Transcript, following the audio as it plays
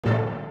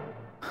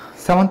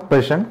Seventh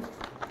question.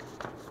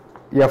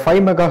 A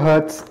 5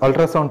 MHz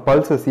ultrasound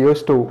pulse is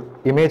used to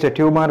image a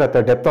tumor at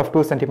the depth of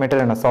 2 cm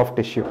in a soft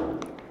tissue.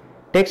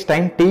 Takes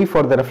time t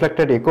for the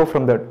reflected echo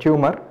from the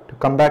tumor to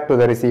come back to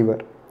the receiver.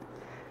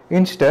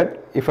 Instead,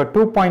 if a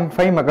 2.5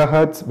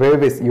 MHz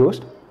wave is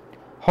used,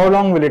 how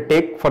long will it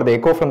take for the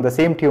echo from the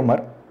same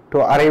tumor to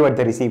arrive at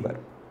the receiver?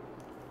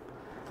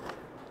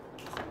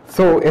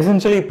 So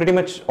essentially pretty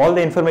much all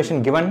the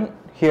information given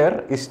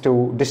here is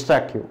to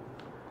distract you,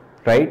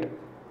 right?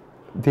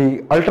 The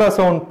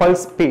ultrasound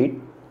pulse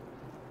speed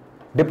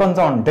depends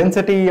on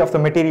density of the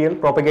material,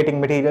 propagating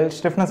material,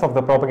 stiffness of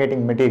the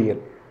propagating material,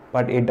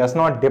 but it does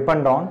not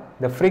depend on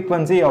the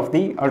frequency of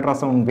the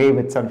ultrasound wave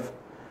itself.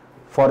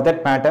 For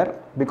that matter,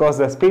 because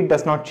the speed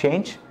does not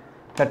change,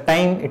 the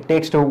time it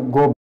takes to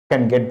go back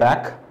and get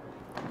back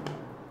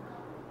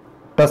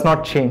does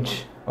not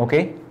change,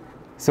 okay?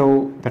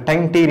 So the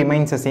time t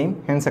remains the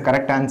same, hence the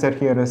correct answer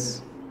here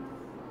is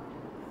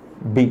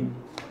B.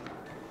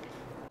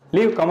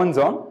 Leave comments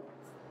on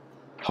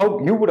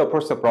how you would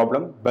approach the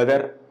problem,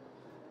 whether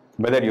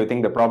you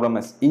think the problem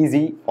is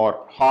easy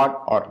or hard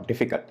or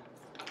difficult.